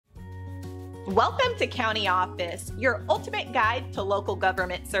Welcome to County Office, your ultimate guide to local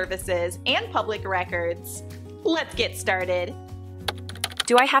government services and public records. Let's get started.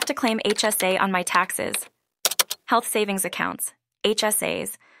 Do I have to claim HSA on my taxes? Health savings accounts,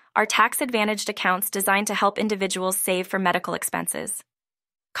 HSAs, are tax-advantaged accounts designed to help individuals save for medical expenses.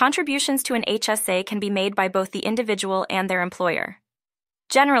 Contributions to an HSA can be made by both the individual and their employer.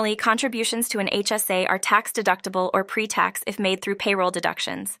 Generally, contributions to an HSA are tax-deductible or pre-tax if made through payroll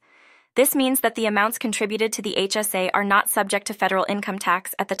deductions. This means that the amounts contributed to the HSA are not subject to federal income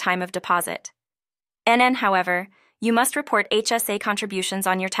tax at the time of deposit. However, you must report HSA contributions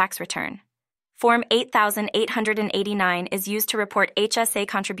on your tax return. Form 8889 is used to report HSA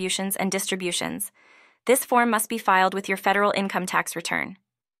contributions and distributions. This form must be filed with your federal income tax return.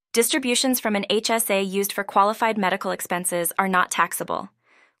 Distributions from an HSA used for qualified medical expenses are not taxable.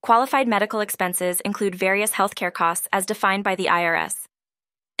 Qualified medical expenses include various healthcare costs as defined by the IRS.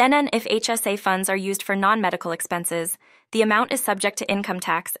 If HSA funds are used for non-medical expenses, the amount is subject to income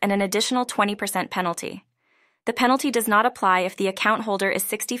tax and an additional 20% penalty. The penalty does not apply if the account holder is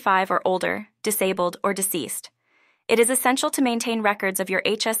 65 or older, disabled, or deceased. It is essential to maintain records of your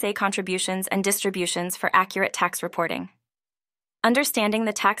HSA contributions and distributions for accurate tax reporting. Understanding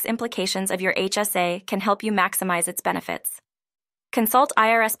the tax implications of your HSA can help you maximize its benefits. Consult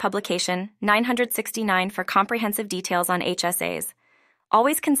IRS Publication 969 for comprehensive details on HSAs.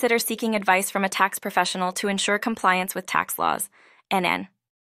 Always consider seeking advice from a tax professional to ensure compliance with tax laws. NN.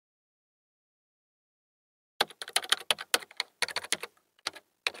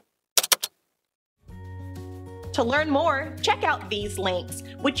 To learn more, check out these links,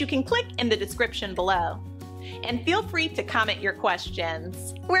 which you can click in the description below. And feel free to comment your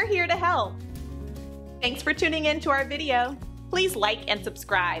questions. We're here to help. Thanks for tuning in to our video. Please like and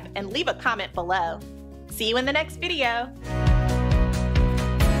subscribe and leave a comment below. See you in the next video.